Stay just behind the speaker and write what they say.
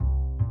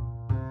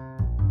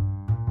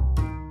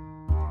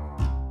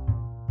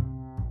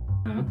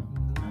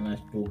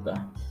Buka.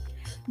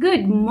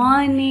 Good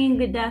morning,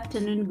 good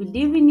afternoon, good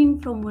evening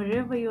from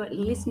wherever you are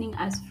listening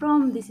us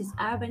from. This is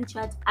Urban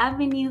Chat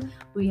Avenue.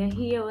 We are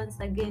here once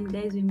again,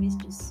 guys. We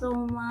missed you so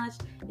much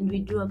and we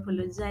do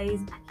apologize.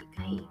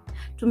 Akikai.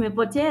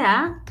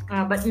 Tumepotea.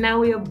 But now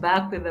we are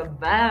back with a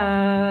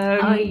bang.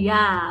 Oh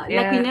yeah,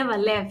 like we never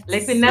left.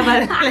 Like we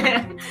never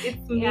left.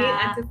 It's me,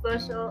 Yeah.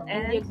 Antisocial,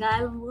 And your and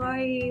girl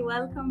Mori.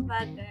 Welcome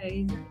back,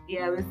 guys.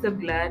 yeah, we're so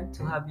glad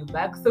to have you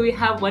back. So we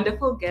have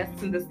wonderful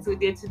guests in the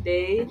studio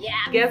today.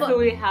 Yeah. Guess who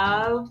we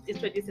have?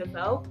 Introduce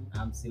yourself.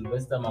 I'm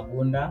Sylvester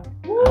Mabunda.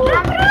 Woo!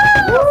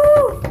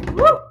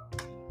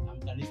 I'm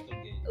Kalisto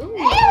Gay.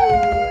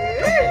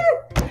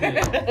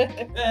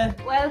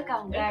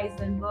 Welcome, guys,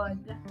 on board.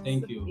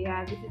 Thank you.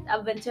 Yeah, this is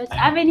Urban Church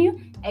Avenue,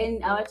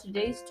 and our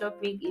today's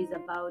topic is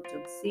about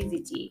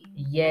toxicity.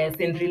 Yes,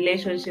 in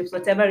relationships,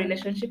 whatever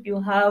relationship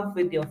you have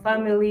with your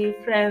family,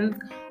 friends,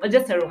 or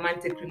just a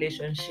romantic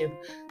relationship.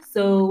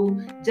 So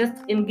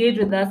just engage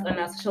with us on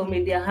our social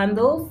media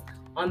handles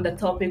on the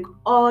topic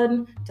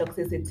on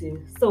toxicity.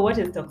 So what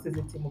is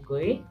toxicity,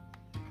 Mugoi?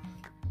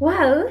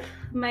 Well,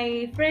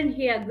 my friend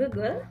here,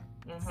 Google,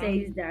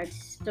 says that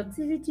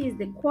toxicity is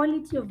the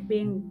quality of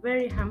being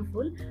very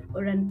harmful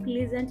or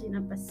unpleasant in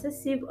a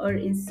possessive or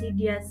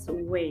insidious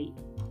way.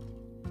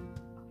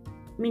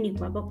 Meaning,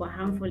 kwa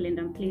harmful and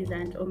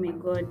unpleasant. Oh my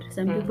God,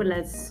 some people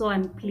are so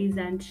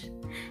unpleasant.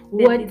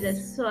 What? These are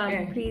so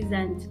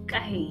unpleasant.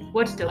 Kahi.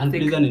 What toxic?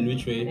 Unpleasant in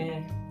which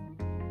way?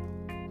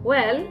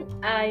 Well,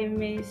 I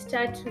may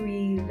start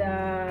with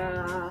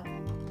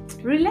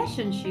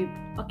relationship.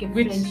 Okay,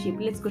 friendship.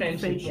 Let's go to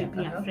friendship.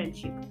 Yeah,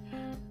 friendship.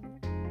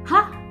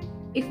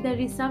 If there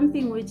is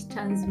something which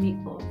turns me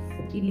off,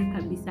 ili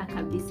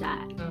kabisa,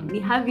 ni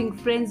having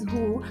friends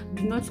who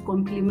do not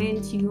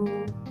compliment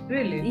you.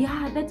 Really?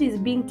 Yeah, that is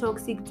being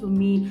toxic to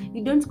me.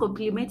 You don't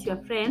compliment your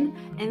friend,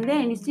 and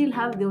then you still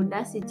have the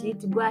audacity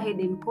to go ahead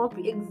and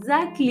copy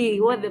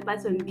exactly what the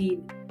person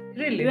did.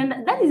 Really?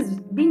 That is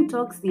being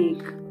toxic.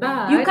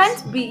 But You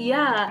can't be,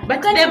 But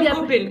you can't them be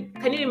copying,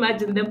 can you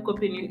imagine them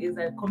copying you is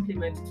a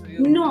compliment to you?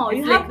 No, it's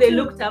you like have they to-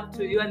 looked up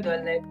to you and they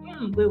were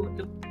like, we would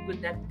look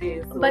good that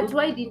day. So But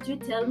why didn't you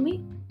tell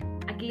me?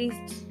 At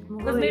least.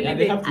 maybe Yeah,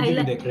 they have to I give you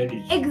like- the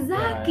credit.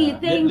 Exactly, Yeah.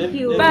 thank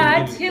you.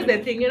 But here's the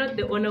thing, you're not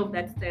the owner of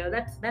that style.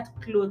 That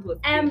cloth was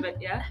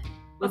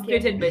was Okay.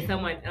 created by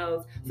someone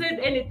else. So if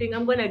anything,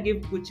 I'm gonna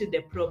give Gucci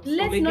the props for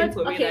Let's making not-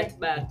 for me okay. that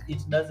bag.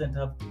 It doesn't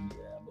have to be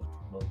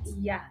about clothes.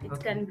 Yeah, it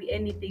Okay. can be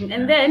anything.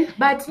 And then,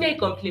 But may I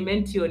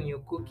compliment you on your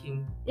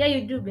cooking? yeah,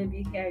 you do,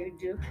 baby. Yeah, you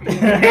do.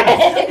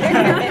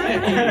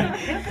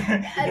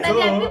 And then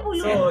there are people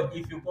who- So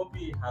if you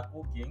copy her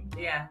cooking,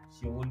 Yeah.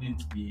 she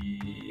wouldn't be.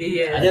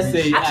 Yeah. I just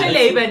say. Actually,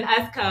 I even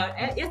asked her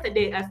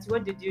yesterday. I asked,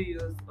 what did you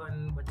use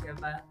on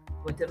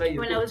whatever you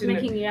when I cooked, was you know?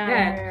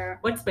 making,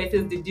 What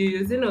spices did you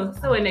use?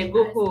 So when I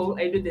go home,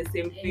 I do the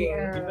same thing.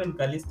 Yeah. Even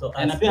Kalisto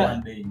And asked I-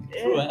 one day.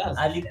 True, I asked.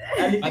 Ali,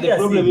 But the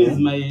problem is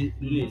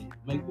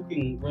my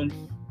cooking went.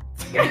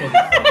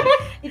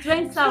 It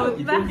went south.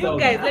 It but- went You south.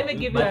 guys, let me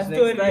give you But a next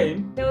story.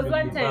 time, There was it'll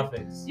one be time,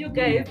 perfect. you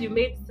guys, you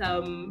made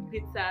some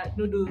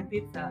noodle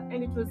pizza,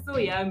 and it was so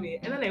yummy.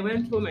 And then I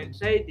went home and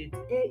tried it.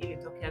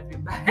 Ilitokea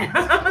vibaya.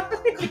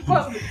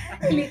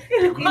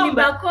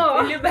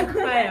 Ilibako.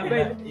 Ilibakfire,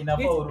 but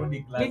Inafaa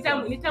urudi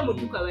class. ni tamu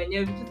tu kwa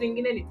wenyewe, vitu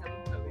zingine ni tamu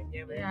kwa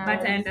wenyewe. Yeah.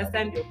 But I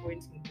understand your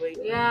point, Mboy.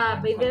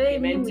 Yeah, by the way,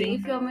 Mimi, Complimenting.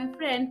 if you're my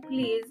friend,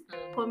 please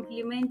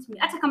compliment me.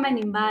 Hata kama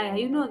ni mbaya,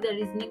 you know there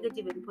is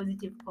negative and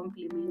positive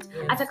compliment.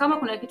 Yes. Hata kama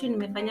kuna kitu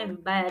nimefanya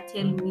vibaya,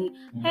 tell me.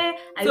 Hey,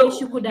 I So,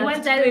 wish you could you have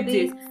want styled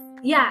this. critics?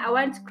 Yeah, I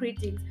want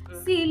critics.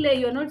 See,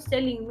 you're not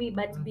telling me,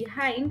 but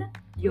behind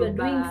you're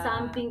doing bad.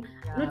 something,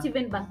 Yeah. not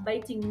even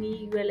backbiting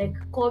me. You're like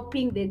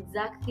copying the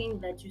exact thing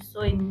that you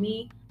saw in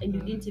me, and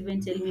you didn't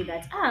even tell me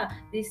that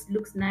this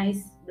looks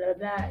nice, blah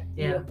blah.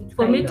 Yeah. It's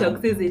For me, kind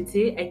of-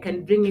 toxicity, I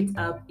can bring it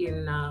up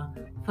in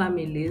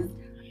families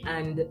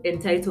and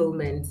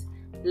entitlement.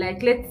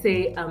 Like, let's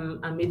say I'm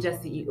a major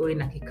CEO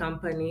in a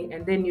company,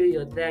 and then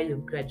you're there,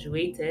 you've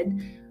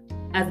graduated.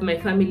 As my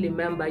family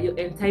member, you're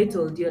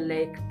entitled. You're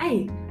like,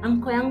 "Ai,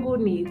 anko yangu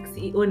ni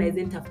CEO na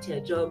isn't tafutia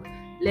job."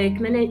 Like,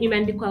 nani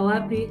imeandikwa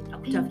wapi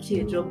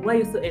akutafutie job? Why are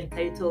you so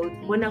entitled?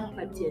 Mbona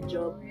kupatie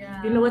job?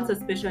 Yeah. You know what's so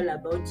special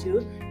about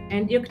you?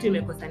 And hiyo kitu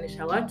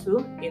imekosanisha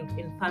watu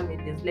in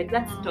families. Like,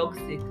 that's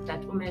toxic.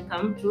 That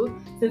umeka mtu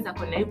since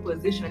ako na hii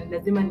position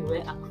lazima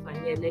niwe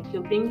akufanyie. Like,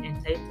 you're being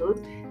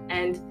entitled,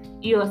 and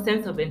your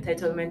sense of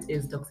entitlement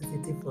is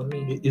toxicity for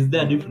me. Is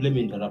there a difference? Let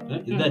me interrupt.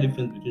 Is there a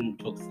difference between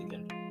toxic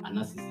and a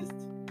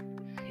narcissist?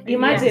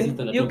 Imagine Narcissist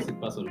and a you-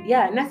 toxic person.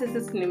 Yeah,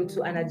 narcissist ni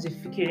mtu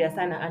anajifikiria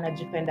sana,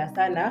 anajipenda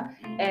sana,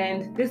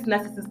 and this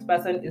narcissist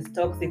person is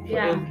toxic for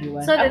Yeah.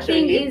 everyone. So the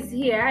Actually, thing is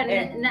here,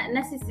 eh.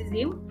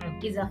 narcissism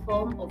is a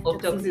form of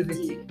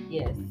toxicity.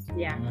 Yes.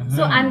 Yeah. Mhm.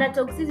 So under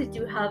toxicity,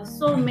 you have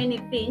so many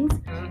things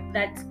Mhm.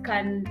 that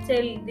can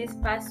tell this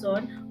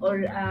person or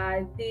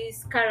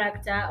this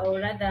character or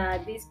rather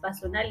this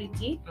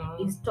personality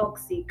Mhm. is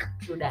toxic.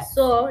 True that.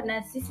 So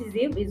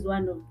narcissism is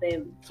one of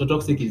them. So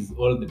toxic is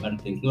all the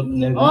bad things, not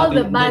All the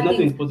nothing bad nothing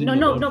things. positive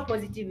No, about no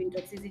positive in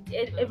toxicity.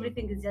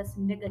 Everything is just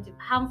negative,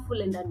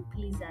 harmful, and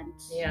unpleasant.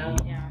 Yeah.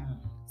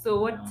 So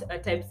what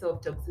types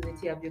of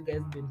toxicity have you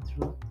guys been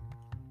through?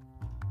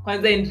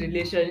 Kwanza in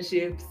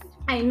relationships.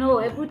 I know,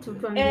 able to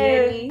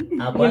tuambieni.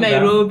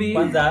 Nairobi.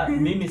 Kwanza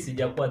mimi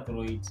sijakuwa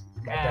through it.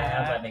 But I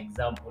have an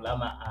example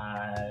ama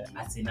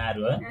a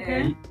scenario.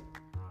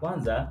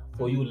 Kwanza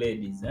for you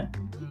ladies,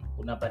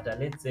 unapata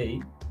let's say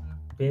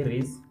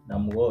Paris na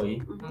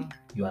Mugoi,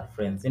 you are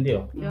friends,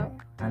 ndio? Yeah.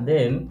 And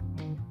then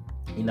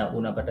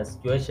unapata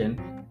situation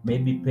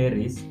maybe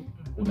Paris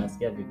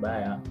unasikia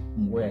vibaya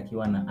Mugoi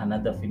akiwa na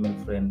another female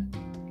friend.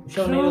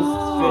 Ushaona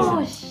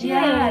hiyo situation?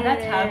 Yeah, that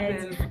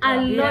happens. A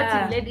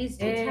lot in ladies.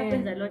 It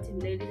happens a lot in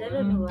ladies. I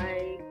don't know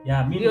why.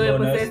 Yeah, me You're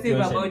possessive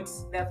about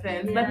their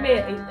friends. But me,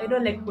 I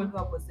don't like people who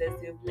are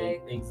possessive.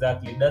 Like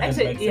exactly, it doesn't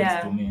make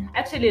sense to me.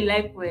 Actually,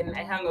 like when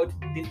I hang out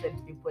with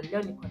different people.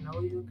 Leo niko na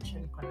huyu, kesho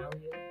niko na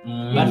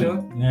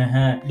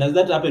huyu. Does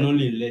that happen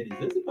only in ladies?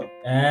 Is it?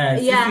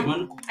 Yeah.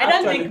 I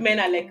don't think men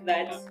are like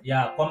that.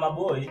 Yeah, kwa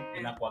maboy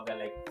inakuwaga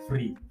like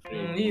free.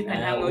 You can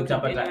hang out with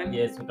anyone.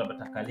 Yes,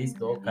 utapata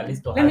Callisto Let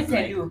me has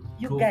tell like you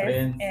two guys,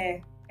 friends.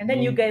 And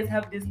then you guys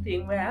have this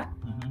thing where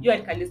you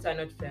and Callisto are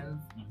not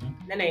friends.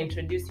 Then I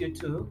introduce you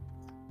to,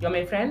 you're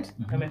my friend,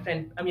 you're my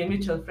friend, I'm your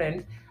mutual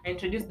friend. I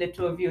introduce the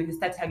two of you, you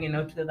start hanging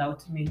out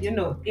without me. You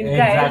know, in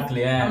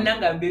Exactly, guys, I'm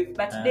not beef,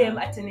 but them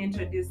actually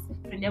introduce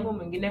friend yangu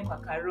mwingine kwa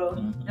Karo,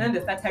 and then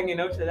they start hanging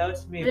out without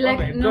me. They're Oh like,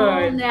 my no,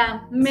 God. yeah,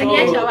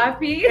 mmeniacha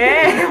wapi?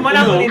 Mbona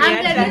I'm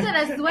mliniacha? the reason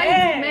as to why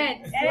it's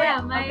met. Where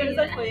am I'm the I?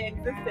 reason for your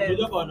existence.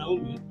 Unajua kwa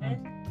wanaume,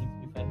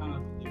 if I hang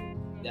out with you,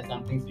 there are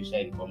some things we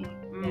share in common.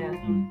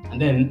 Yeah.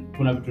 And then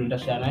kuna vitu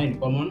tutashare naye in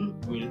common,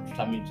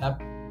 we'll meet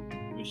up,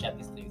 we'll share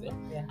these things.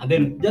 Yeah. And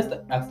then just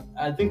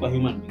I think we're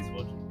human beings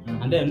what.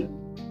 And then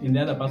in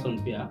the other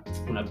person pia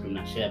kuna vitu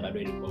na share bado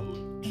in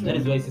common. That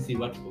is why sisi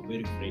watu go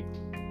very free.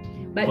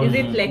 But is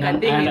it like a I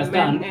thing in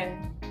understand.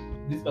 men?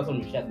 This person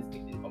will share these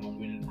things in common.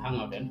 We'll hang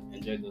out and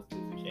enjoy those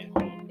things we share in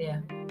common.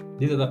 Yeah.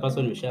 This other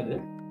person will share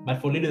them.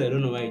 But for ladies, I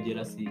don't know why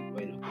jealousy,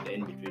 why not the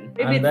in between.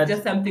 Maybe And it's that-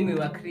 just something we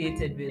were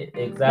created with.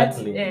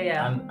 Exactly. But,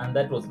 yeah. And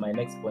that was my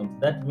next point.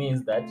 That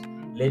means that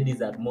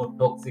ladies are more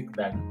toxic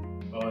than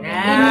In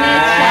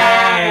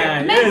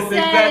Ah, nature. Makes yes,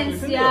 exactly.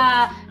 sense,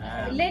 yeah.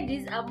 Ah.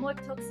 Ladies are more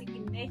toxic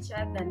in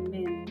nature than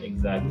men.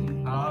 Exactly.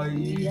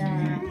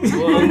 Yeah.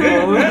 But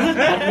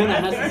men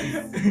are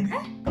narcissists.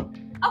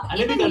 Okay, And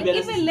ladies can be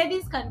even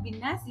ladies can be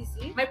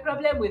narcissists. My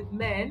problem with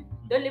men,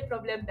 the only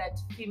problem that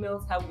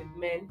females have with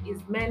men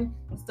is men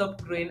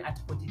stop growing at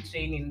potty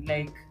training.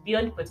 Like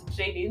beyond potty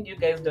training, you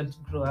guys don't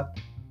grow up.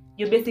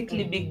 You're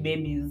basically big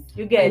babies.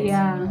 You get?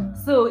 Yeah.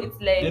 So it's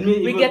like Then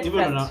we get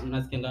even fast.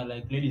 nasikianga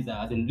like ladies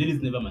are, as in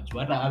ladies never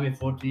mature. Hata awe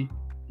 40,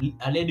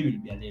 a lady will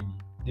be a lady.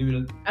 They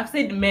will. I've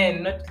said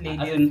men, not As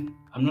ladies. in,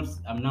 I'm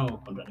now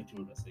contradicting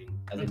what you're saying.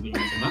 As in, when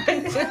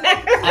you say,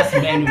 as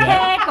men, we are.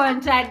 Hey, I'm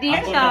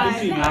contradiction.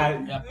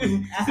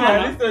 contradicting.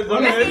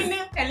 Lakini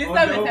Kalisa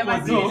on the amesema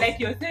opposite. tu, like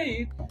you're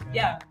saying,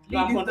 yeah, No,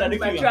 I'm ladies don't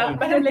contradicting your mature. point.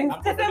 But I'm like,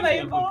 I'm kasema contradicting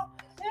your hivyo.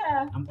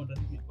 Yeah. I'm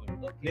contradicting your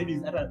point.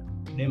 Ladies, hata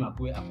them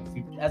akue ako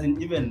 50. As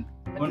in, even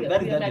But when we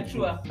that is are that the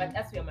mature. truth. But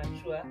as we are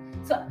mature.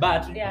 So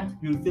But yeah.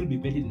 you'll still be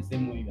petty the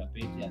same way you are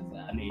petty as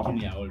an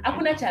 18-year-old.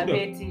 Hakuna cha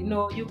petty.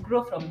 No, you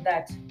grow from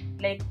that.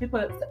 Like people,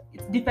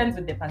 it depends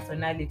with the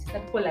personality.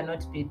 Some people are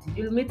not petty.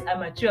 You'll meet a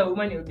mature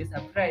woman, you'll be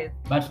surprised.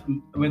 But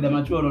whether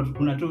mature or not,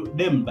 kuna tu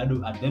them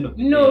bado at the end of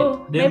the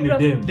No, Them my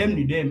ni them. day, them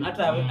ni them.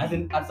 Hata as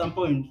in at some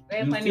point Wewe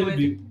you kwani still wewe-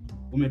 be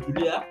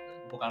umetulia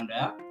uko kando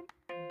ya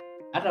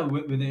hata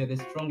whether you're the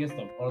strongest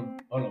of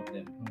all of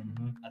them.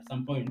 At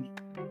some point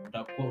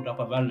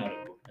utakuwa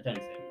vulnerable. Hata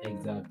niseme.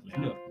 Exactly.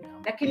 Ndio.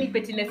 Lakini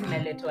pettiness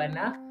inaletwa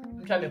na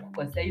mtu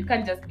amekukosea. You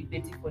can't just be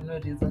petty for no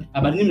reason.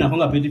 But mimi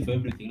nakonga petty for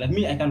everything. Like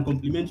me, I can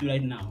compliment you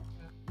right now.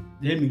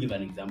 Let me give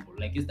an example.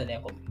 Like yesterday,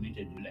 I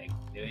complimented you like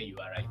the way you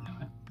are right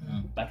now.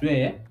 But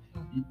where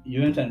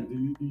you went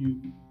and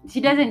you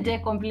She doesn't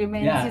take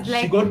compliments. yeah, She's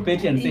like, she got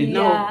petty and said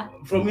Yeah.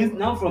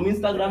 now from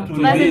Instagram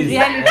to That is Reels.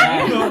 reality.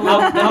 Yeah, you know,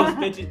 that was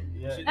petty.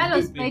 She that did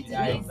was petty.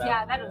 pettiness. Yeah,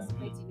 Yeah, that was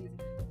pettiness.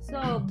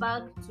 So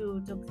back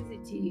to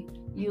toxicity.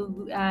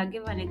 You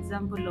give an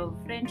example of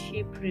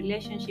friendship,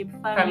 relationship,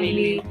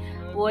 family.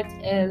 What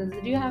else?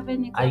 Do you have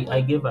any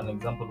I gave an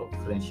example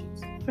of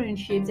friendships.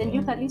 friendships? And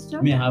you,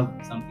 Callisto? May I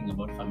have something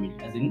about family,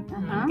 as in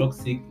Uh-huh.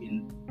 toxic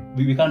in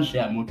we can't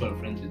share mutual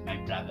friends with my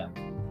brother.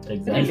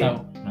 Exactly. That's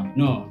how- No.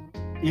 No,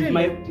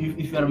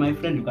 if you are my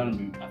friend, you can't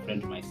be a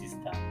friend to my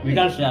sister. We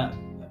can't share.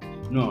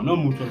 No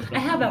mutual friends. I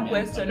have with a my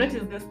question. brother.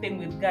 What is this thing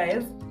with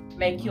guys?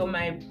 Like you're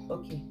my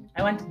okay.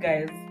 I want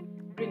guys.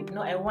 Really,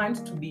 no, I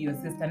want to be your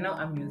sister. Now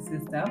I'm your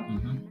sister.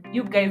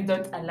 You guys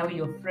don't allow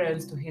your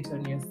friends to hit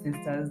on your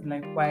sisters.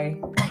 Like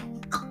why?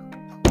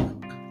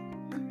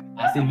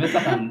 Sylvester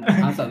can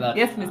answer that.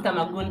 Yes, Mr.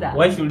 Magunda.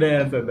 Why should I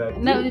answer that?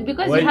 No,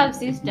 because Why- you have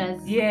sisters.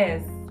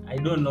 Yes. I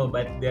don't know,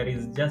 but there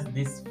is just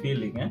this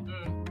feeling.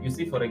 Mm. You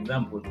see, for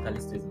example,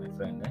 Callisto is my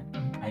friend.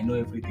 I know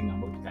everything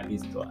about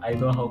Callisto. I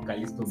know how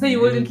Callisto. So you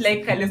wouldn't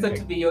behaves. like Callisto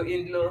to be your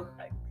in-law?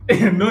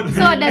 Not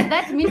So does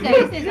that mean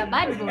Kalisa is a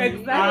bad boy?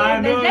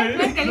 Exactly. Does that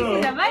mean Kalisa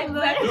is a bad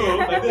boy? No,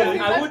 but then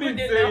I That's wouldn't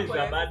good say enough he's for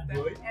a bad us.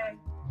 boy,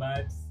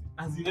 but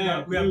as in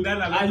Yeah, we have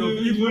done a lot and of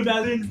you evil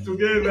does- things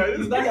together.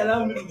 Does that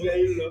allow me to be a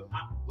in-law?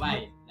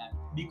 Why?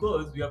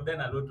 Because we have done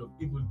a lot of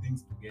evil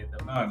things together.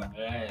 Unaona?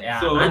 Yeah.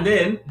 So And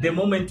then the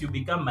moment you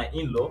become my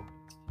in-law,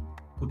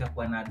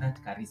 kutakuwa na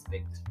that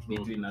respect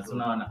between us.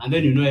 Unaona? and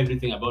then you know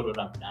everything about what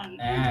I've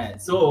done.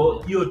 So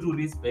hiyo tu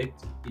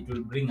respect, it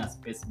will bring a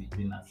space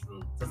between us.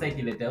 Sasa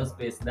ikileta hiyo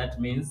space, that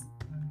means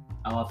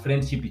our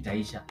friendship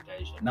itaisha.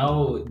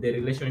 Now the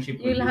relationship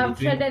will You'll be have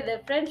between shredded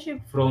the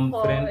friendship from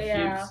for- friendships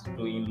yeah.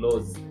 to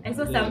in-laws. I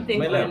saw something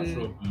Well, on.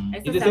 true. I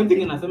saw It's the same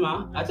thing something- in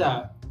Asema.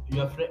 Acha,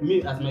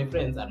 me as my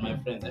friends are my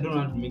friends. I don't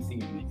want to mixing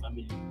with my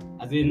family.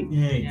 As in,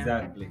 Yeah,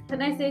 exactly.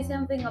 Can I say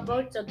something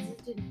about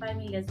toxicity in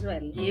family as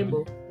well?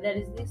 Yebo. There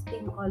is this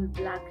thing called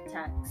black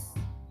tax.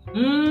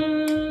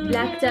 Mm.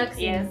 Black tax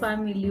Yes. in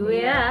family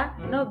where Yeah.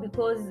 no,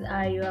 because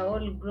you are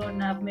all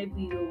grown up,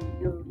 maybe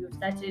you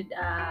started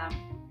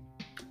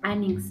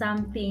earning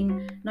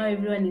something. Now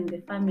everyone in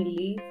the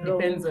family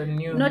Depends on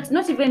you.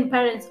 not even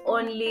parents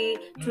only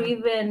to Mm.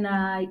 even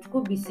it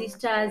could be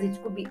sisters, it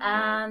could be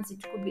aunts,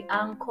 it could be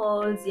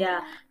uncles.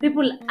 Yeah,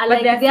 people are But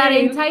like they are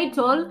saying-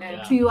 entitled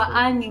Yeah. to your true,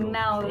 earning true,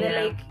 now. true.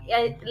 They're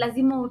Yeah. like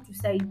lazima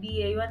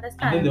utusaidie, you and then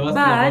understand? the worst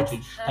But, thing about it,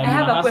 I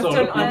have a hustle,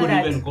 question on nobody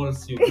that. even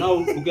calls you. Now,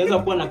 ukiweza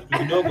kuwa na kitu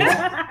kidogo,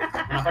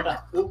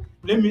 unapata, "Oh,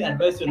 let me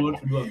advise you on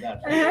what to do on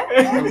that."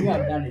 Me,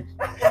 I've done it.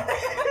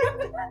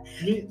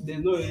 Me,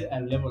 there's no way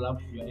I'll level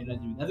up your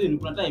energy. As in,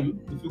 kuna time,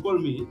 if you call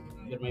me,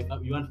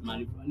 you want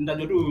money,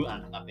 nitajua tu huyu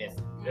anataka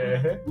pesa.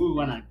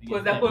 Huyu anapiga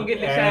Kwanza simu.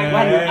 kuongelesha.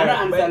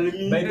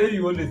 By then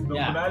you always know.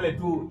 Yeah. Kuna wale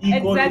tu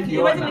Exactly.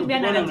 Imagine if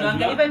Ukiona anajuanga,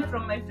 unajua. even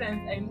from my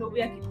friends, I know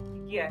we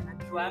akipigia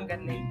najuanga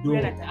like Do. we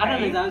anataka Hata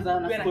hii. naweza anza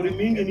na We story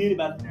anataka mingi hii. nini,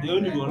 but the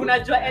only one.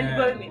 Unajua and Yeah.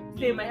 go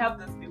same I have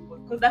those people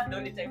because that's the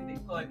only time they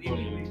call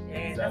anyway.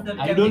 Yeah, that's the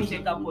only I time don't- they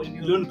check up on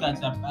You you. don't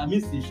catch up. I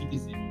miss sishiki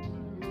simu.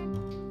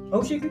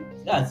 Oh, shiki.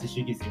 Yeah,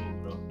 sishiki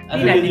simu, bro.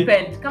 As Ina in,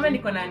 depend. Kama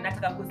niko na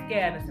nataka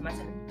kusikia anasema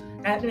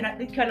acha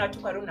nikiwa na watu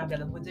kwa room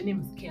naambia ngoja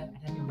nimsikia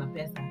ataniomba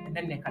pesa and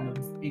then I on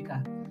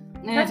speaker.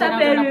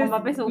 Sasa Naomba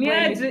pesa ukweli.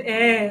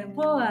 niaje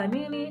poa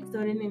nini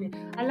story nini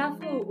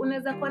alafu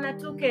unaweza kuwa na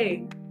 2k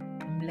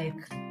I'm like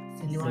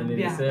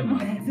Nilisema.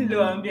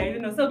 siliwaambia you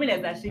know so mimi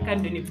naweza shika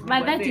ndio ni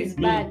Man, that is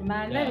bad,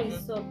 man. That Yeah.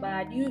 is so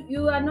bad.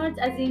 You are not,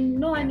 as in,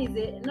 no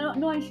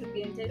one should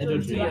be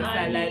entitled to your your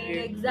salary.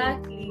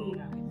 Exactly.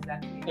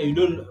 Exactly. hey, you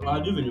don't.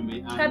 Wajua venye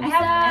ume- I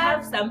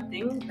have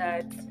something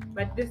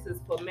but this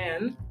is for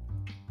men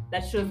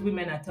that shows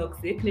women are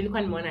toxic.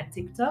 Nilikuwa nimeona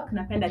TikTok,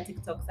 napenda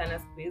TikTok sana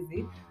siku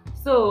hizi.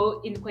 So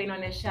ilikuwa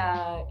inaonyesha,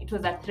 it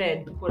was a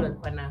thread people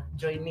walikuwa na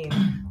join in.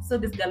 So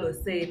this girl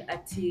was saying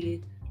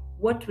ati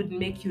what would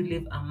make you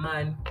leave a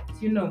man?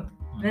 You know,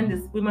 then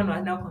these women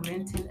were now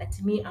commenting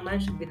at me a man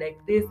should be like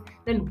this.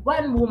 Then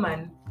one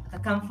woman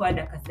akakam forward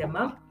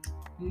akasema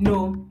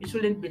no, it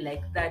shouldn't be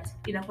like that.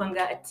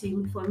 Inakwanga ati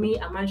for me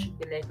a man should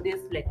be like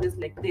this, like this,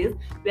 like this.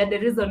 We are the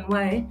reason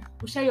why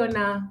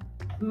ushaiona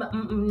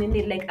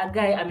nini like a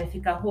guy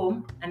amefika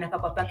home anakaa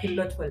kwa parking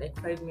lot for like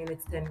 5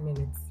 minutes 10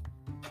 minutes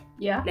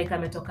Yeah. like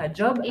ametoka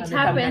job It amekaa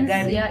na happens,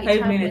 gari yeah, it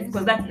 5 minutes happens.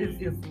 because that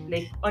is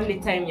like only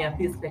time ya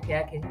peace peke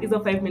yake hizo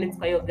 5 minutes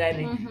kwa hiyo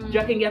gari Mhm. juu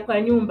akiingia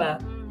kwa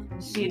nyumba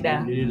shida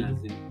Nini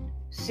nazima.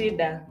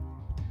 shida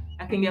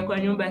akiingia kwa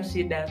nyumba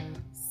shida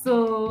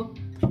so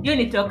hiyo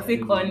ni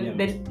toxic on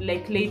the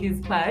like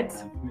ladies part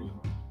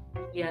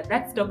yeah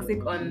that's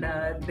toxic on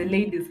the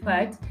ladies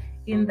part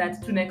in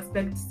that tuna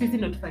expect sisi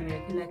ndo tufanye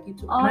kila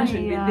kitu Oh, man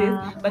should yeah. be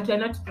this but we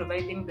are not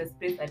providing the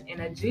space and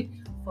energy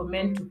for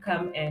men to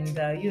come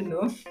and you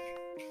know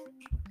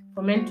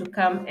for men to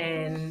come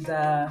and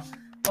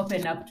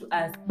open up to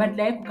us but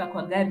like kukaa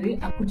kwa gari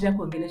akuja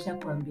kuongelesha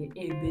kuambia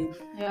hey babe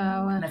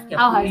Yeah. nasikia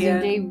How has kulia,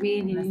 your day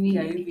been?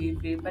 nasikia hivi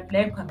hivi but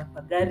like kama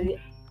kwa gari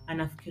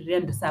anafikiria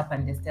ndo saa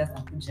pande stairs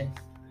akuje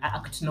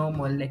act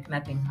normal like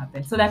nothing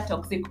happened so that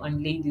toxic on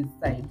ladies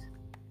side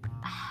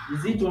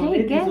Is it on I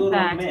ladies get or on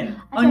that. men?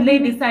 on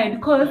ladies side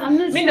cause I'm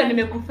not mi ndo sure.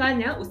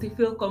 nimekufanya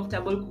usifeel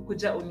comfortable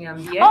kukuja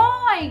uniambie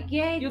Oh, I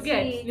get you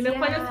get it.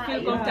 nimefanya Yeah,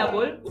 usifeel yeah.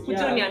 comfortable ukuja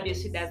Yeah. uniambie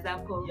shida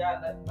zako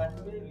Yeah,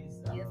 but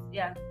ladies, yes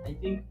yeah I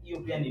think hiyo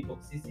pia ni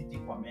toxicity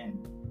kwa men.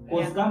 Yeah.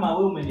 Because kama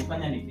wewe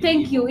umenifanya ni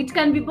Thank you. It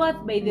can be both,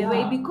 by the way,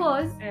 Yeah.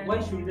 because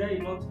Why should I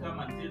not come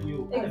and tell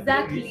you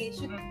exactly. this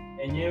Should,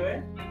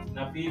 enyewe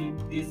na feel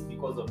this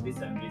because of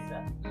this and this.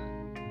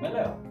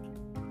 Umeelewa?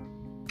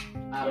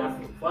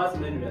 For us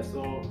men, we are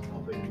so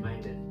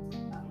open-minded.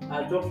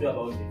 I'll talk to you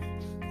about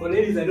it. For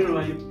ladies, I don't know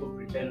why you people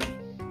pretend.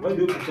 Why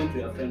do you pretend to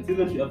your friends?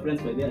 Even to your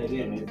friends, by the way, I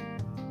realize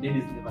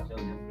ladies never tell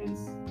their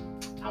friends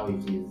how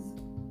it is.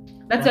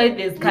 that's why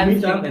there's You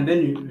meet up counseling and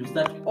then you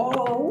start,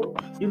 oh,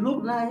 you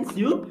look nice,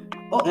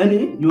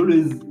 Annie, you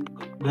always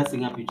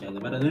dressing up each other.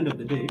 But at the end of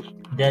the day,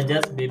 They're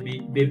just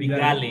baby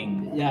Yeah.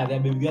 girling. yeah, they're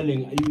baby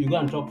girling. You go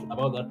and talk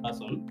about that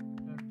person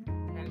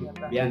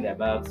behind their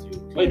backs.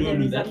 Why do you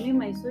do that? Me,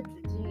 my so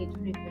today, I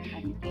don't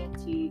even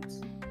get it.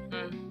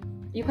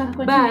 You can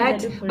continue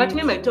to look for But it.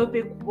 me, my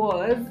topic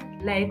was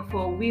like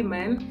for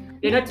women,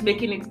 you're not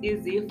making it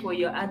easy for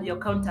your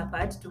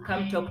counterpart to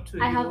come talk to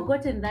you. I have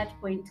gotten that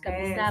point,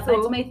 kabisa.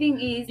 So, but my thing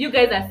is, you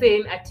guys are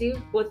saying ati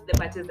both the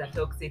parties are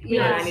toxic.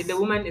 Yes. And the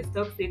woman is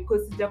toxic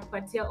because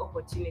sijakupatia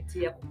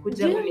opportunity ya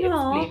kukuja do you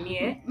know,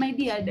 uni-explainie. my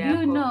dear, shida do you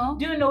yako. know?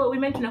 Do you know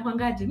women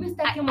tunakwangaje? Mimi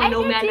sitaki I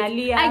mwanaume get it,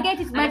 analia. I get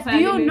it, but anafanya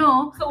do you nini?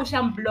 know? So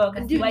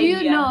ushamblock. Do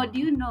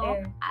you know?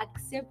 Eh.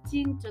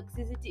 Accepting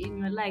toxicity in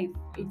your life,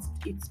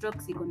 it's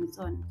toxic on its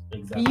own.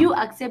 Exactly. You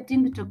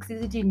accepting the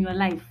toxicity in your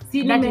life,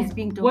 See, that nime- is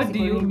being toxic. What do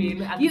you already. mean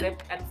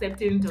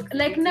accepting toxicity?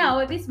 Like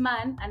now this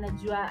man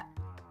anajua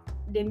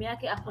demu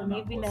yake ako na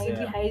hivi na hivi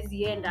Anakosea.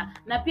 haizienda,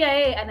 na pia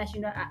yeye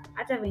anashinda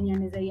hata venye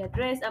anaweza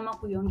iaddress ama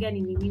kuiongea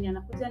nini nini,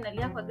 anakuja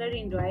analia kwa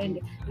gari ndo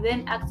aende,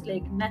 then act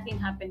like nothing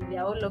happened, they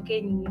are all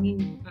okay nini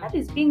nini. That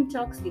is being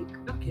toxic.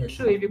 Okay,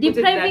 sure. If you put it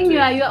that Depriving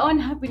way. your own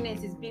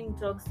happiness is being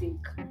toxic.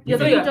 You're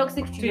So being you're-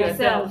 toxic to to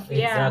yourself. yourself.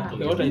 Yeah.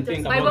 Exactly. What I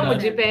think Kwa hivyo about that,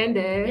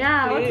 mjipende.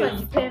 Yeah, watu Please.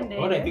 wajipende.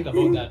 what I think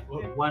about that,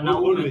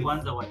 Wanaume always,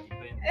 kwanza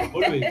wajipende.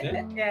 always,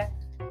 Yeah.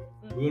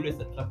 we always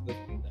attract those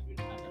things that we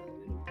don't.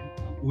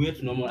 We are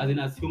normal,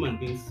 as human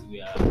beings, we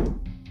are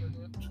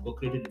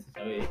created in such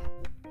a way.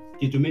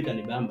 Kitu meta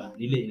ni bamba,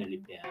 ile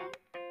inanipea.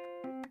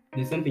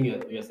 There's something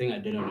you're saying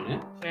adrenaline,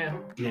 Yeah.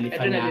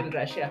 inanifanya. Adrenaline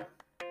rush, yeah.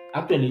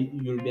 Actually,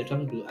 you'll be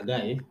attracted to a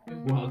guy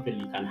who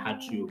actually can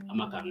hurt you,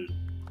 ama can.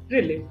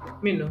 Really?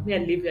 Me no. Me I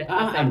leave that.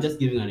 I'm just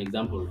giving an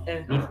example.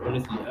 Yeah. Not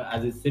honestly,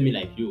 as a semi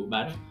like you,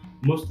 but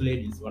most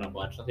ladies want to be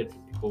attracted to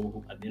people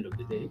who, at the end of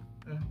the day,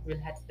 Will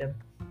hurt them.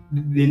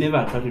 they never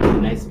attracted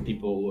to nice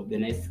people, the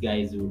nice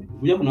guys who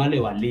kuna wale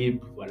who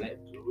are like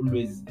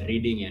always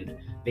reading and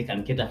they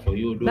can cater for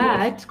you. Do what.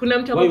 But kuna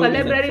mtu Why kwa would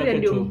you library attracted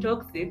ndio to-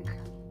 mtoxic.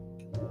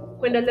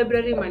 Kwenda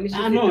library maanisha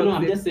si No, I'm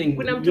toxic. just saying.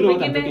 Kuna You mtu know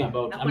what I'm mwingine talking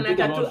about. I'm akona talking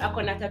tatu about.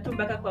 akona tatu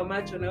mpaka kwa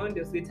macho na huyo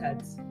ndio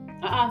sweetheart.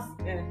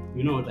 Yeah.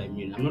 You know what I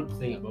mean. I'm not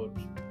saying about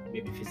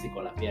maybe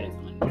physical appearance.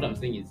 What I'm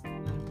saying is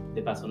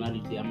the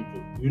personality.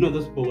 You know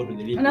those people go to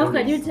the library. Now,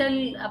 can you tell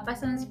a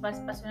person's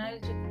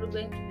personality through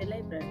going to the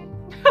library?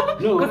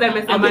 No, Because I'm a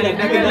I'll give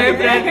Samaritan an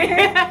library.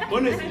 example.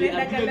 Honestly,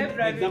 Like I'll a give an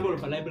library. example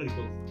of a library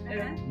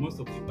because most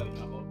of people I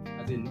know about,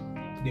 as in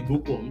the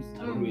bookworms,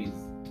 are always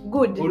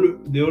Good.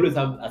 they always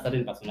have a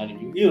certain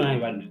personality. You know,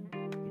 even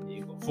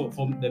for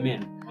the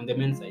men, on the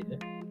men's side,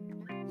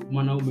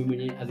 mwanaume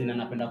mwenye as in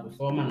anapenda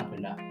kusoma,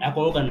 anapenda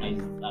ako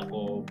organized,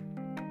 ako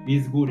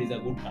he's good, he's a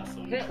good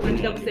person.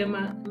 Unataka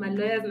kusema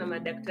malawyers na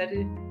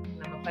madaktari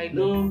na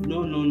mapilots.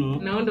 No.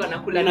 Nao ndo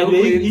wanakula na Unajua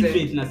huko hii nje.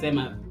 trait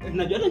nasema,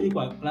 unajua hata ni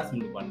kwa class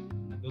mlikuwa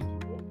na those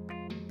people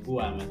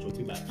who are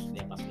mature but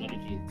their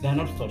personality, they are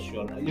not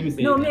social. Let me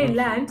say. No, they're me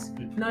not-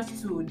 learned not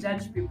to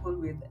judge people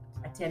with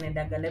ati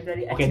anaendaga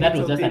library. Okay, that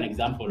was just an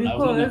example. Because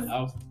Mungu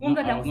I was not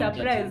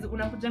atakusurprise, judging.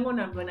 unakujanga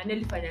unaambiwa nani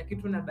alifanya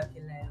kitu na baki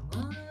like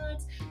what?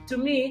 To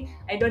me,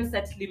 I don't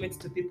set limits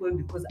to people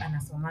because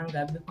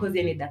anasomanga, because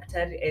yeye ni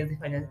daktari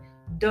azifanya.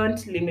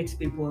 Don't limit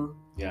people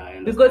Yeah, I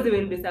understand. because you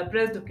will be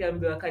surprised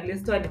ukiambiwa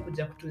Kalisto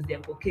alikuja kutuzia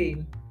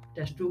cocaine.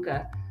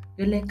 Utashtuka.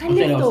 You're like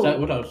Actually, Kalisto.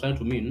 what I was trying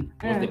to mean was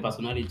Yeah. the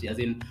personality, as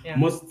in Yeah.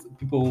 most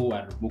people who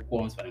are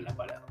bookworms wanaenda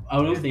pale. I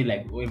will not say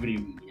like every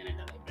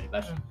anaenda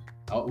library,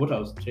 but what I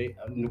was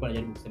nilikuwa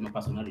najaribu kusema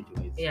personality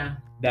wise. Yeah.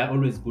 They are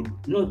always good.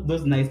 You know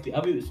those nice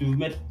people. You've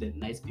met the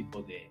nice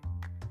people there.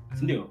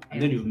 Sindio?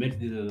 And then you've met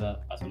these other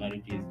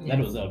personalities. That Yes.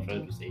 was what I was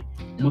trying to say.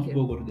 Most Okay.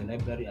 people who go to the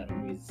library are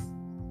always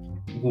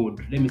good.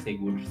 Let me say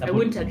good. I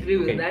wouldn't agree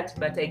with Okay. that,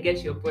 but I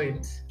get your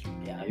point.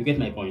 Yeah, you get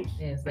my point.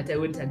 Yes, but I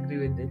wouldn't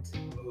agree with it.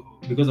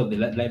 Because of the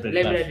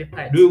library. Library part.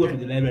 part. Do you go to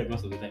the library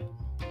most of the time?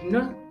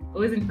 No,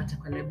 always nipata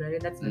kwa library.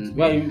 That's not me.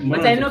 Why?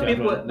 But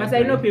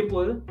I know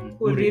people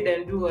who read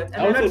and do what.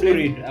 I also do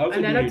read. And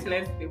they're not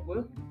nice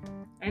people.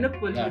 I know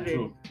people Yeah, who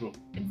read. true.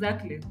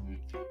 Exactly.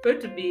 For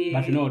it to be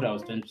But you know what I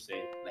was trying to say?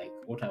 Like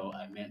what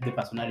I meant, the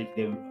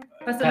personality,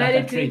 the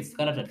personality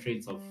character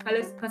traits of.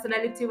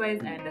 personality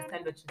wise, I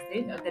understand what you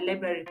say. The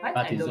library part,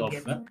 Part I is don't off,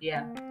 get. eh?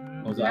 Yeah.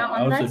 Also, Now,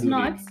 I on also that do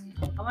note,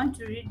 read. I want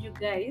to read you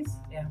guys.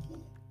 Yeah.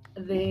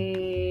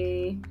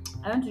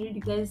 I want to read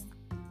you guys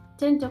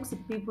 10 toxic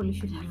people you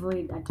should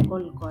avoid at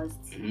all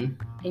costs, Mhm.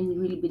 and we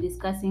will be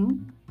discussing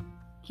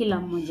kila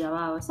mmoja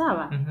wao.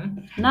 Sawa?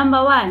 Mm-hmm. Number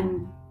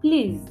 1,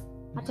 please,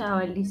 hata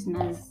our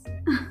listeners,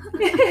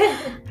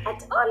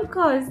 at all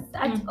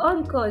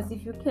costs,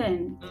 if you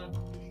can,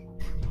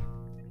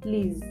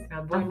 please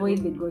avoid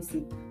the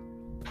gossip.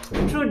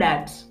 True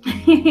that.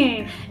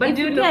 But if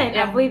do you you know- can,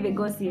 yeah. avoid the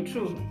gossip.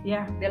 True.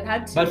 Yeah. They'll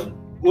hurt you. But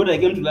what I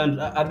came to learn,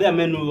 are there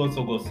men who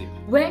also gossip?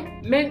 Where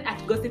men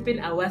at gossiping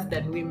are worse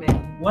than women.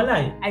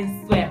 Walai,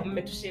 I swear,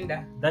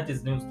 mmetushinda. that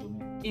is news to me.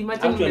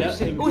 Imagine Actually,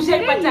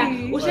 mmetushinda.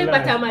 Really?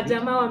 Ushaipata Walai.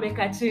 majamaa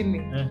wamekaa chini.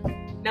 Eh,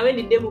 Na wewe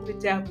ni demu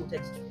pete yako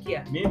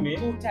utajichukia. mimi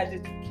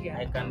Utajichukia.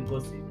 I can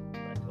gossip,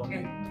 but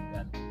only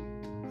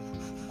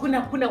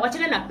Kuna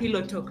wachana na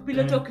pillow talk.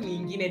 Pillow talk ni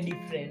ingine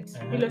different.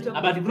 Pillow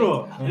talk. But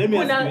bro, let me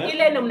ask Kuna you.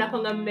 ile na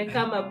mnapanga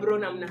mmekaa mabro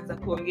na mnaanza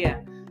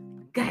kuongea.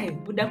 Guy,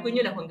 buda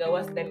kwenye nakwanga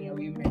worse than ya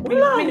women.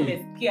 Mimi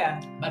nimesikia.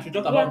 But we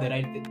talk about the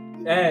right thing.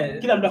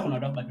 Kila mtu akona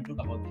doubt, but we talk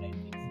about the right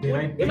things. The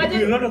right If Imagine-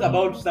 you not talk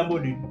about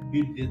somebody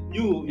did this,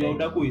 your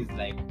udaku is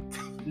like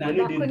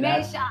Nani did that.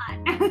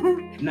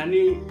 Nation.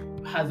 Nani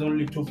has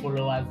only 2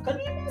 followers. Can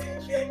you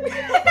imagine?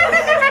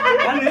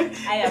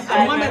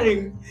 I'm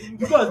wondering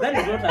because that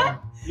is what I'm,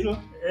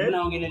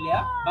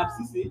 unaongelelea, but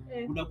sisi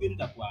udaku yetu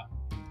itakuwa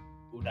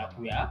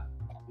udaku ya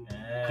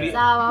Eh,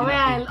 So,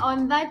 well,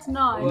 on that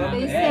note, Yeah.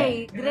 they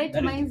say great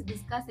That is- minds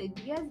discuss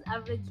ideas,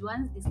 average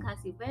ones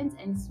discuss events,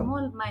 and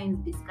small minds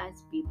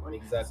discuss people.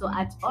 Exactly. So,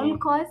 at all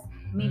costs,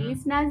 my Mhm.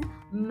 listeners,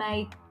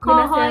 my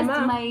co-host,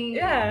 Minasema, my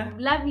yeah.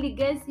 lovely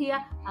guest here,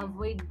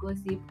 avoid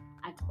gossip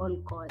at all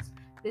costs.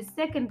 The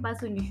second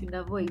person you should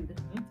avoid,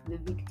 the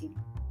victim.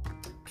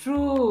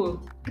 True.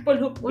 People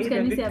who What play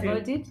can the you say victim.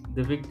 about it?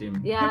 the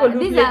victim. Yeah, People who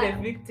these play are.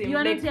 the victim. You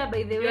are like, not here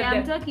by the way. you're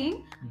I'm the- talking.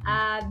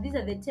 These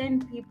are the 10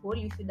 people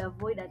you should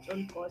avoid at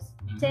all costs.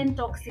 Mhm. 10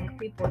 toxic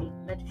people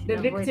that you should the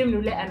avoid. victim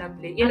nule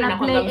anaplay yeye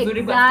Anaplay anakwanga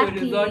mzuri kwa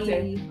story exactly.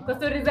 zote kwa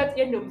story zote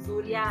yeye ndio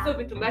mzuri Yeah. so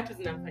vitu mbaya tu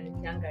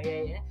zinamfanyikianga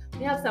yeye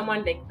we have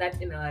someone like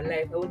that in our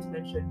life I won't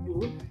mention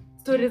who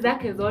story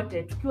zake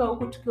zote tukiwa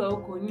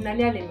huku ni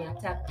nani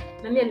aliniattack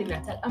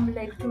I'm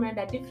like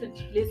tumeenda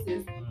different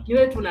places ni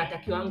wewe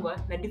tunatakiwangwa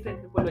na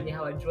different people wenye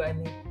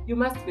hawajuani you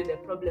must be the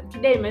problem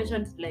today I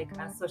mentioned like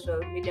a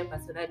social media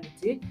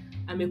personality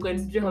amekuwa in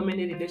sijui how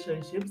many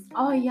relationships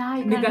Oh yeah,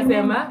 I can remember.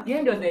 nikasema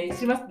yeye ndio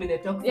she must be the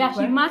toxic Yeah, she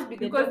one. must be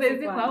the Because toxic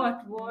there's kwa one.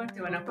 watu wote Wako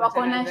na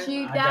wanakuachana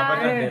shida.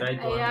 Hajapata the Eh,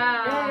 right one.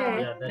 Yeah.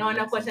 Yeah, that na makes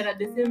wanakuachana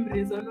the same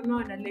reason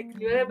unaona like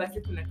ni wewe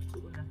basi kuna kitu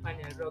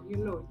unafanya wrong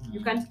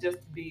you can't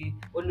just be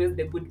always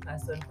the good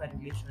person for a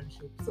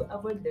relationship so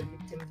avoid the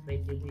victims by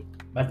the way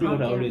But me,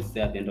 what I Okay. always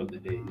say at the end of the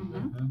day,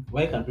 Mhm.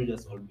 why can't we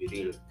just all be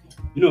real?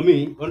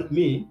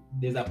 Me,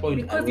 there's a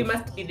point. because I you was-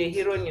 must be the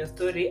hero in your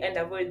story and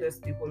avoid those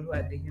people who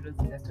are the heroes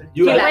in the story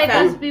You Kill are- Avoid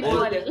us those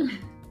people.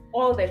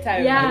 all the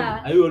time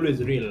Yeah. Are you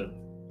always real?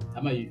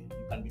 Ama you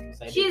can be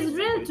two-sided. She's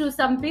real to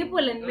some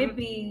people and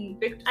maybe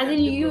Victim as in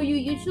people.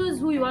 you choose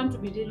who you want to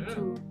be real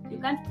to. You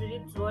can't be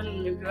real to all.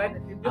 You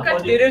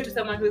can't be real to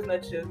someone who is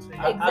not real to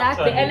you.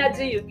 Exactly. The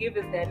energy you give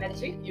is the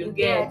energy you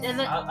get. And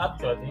then-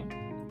 Actually,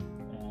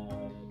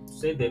 to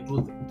say the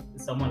truth,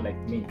 someone like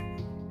me,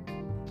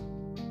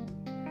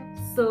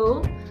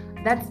 So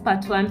that's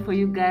part 1 for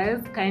you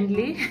guys.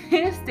 Kindly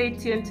stay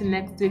tuned to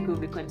next week. We'll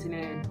be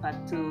continuing in part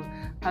 2.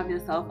 Have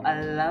yourself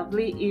a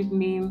lovely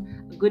evening,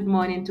 a good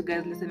morning to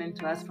guys listening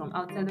to us from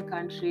outside the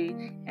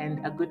country,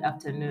 and a good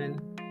afternoon.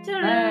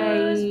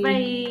 Cheers.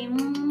 Bye.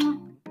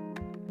 Bye.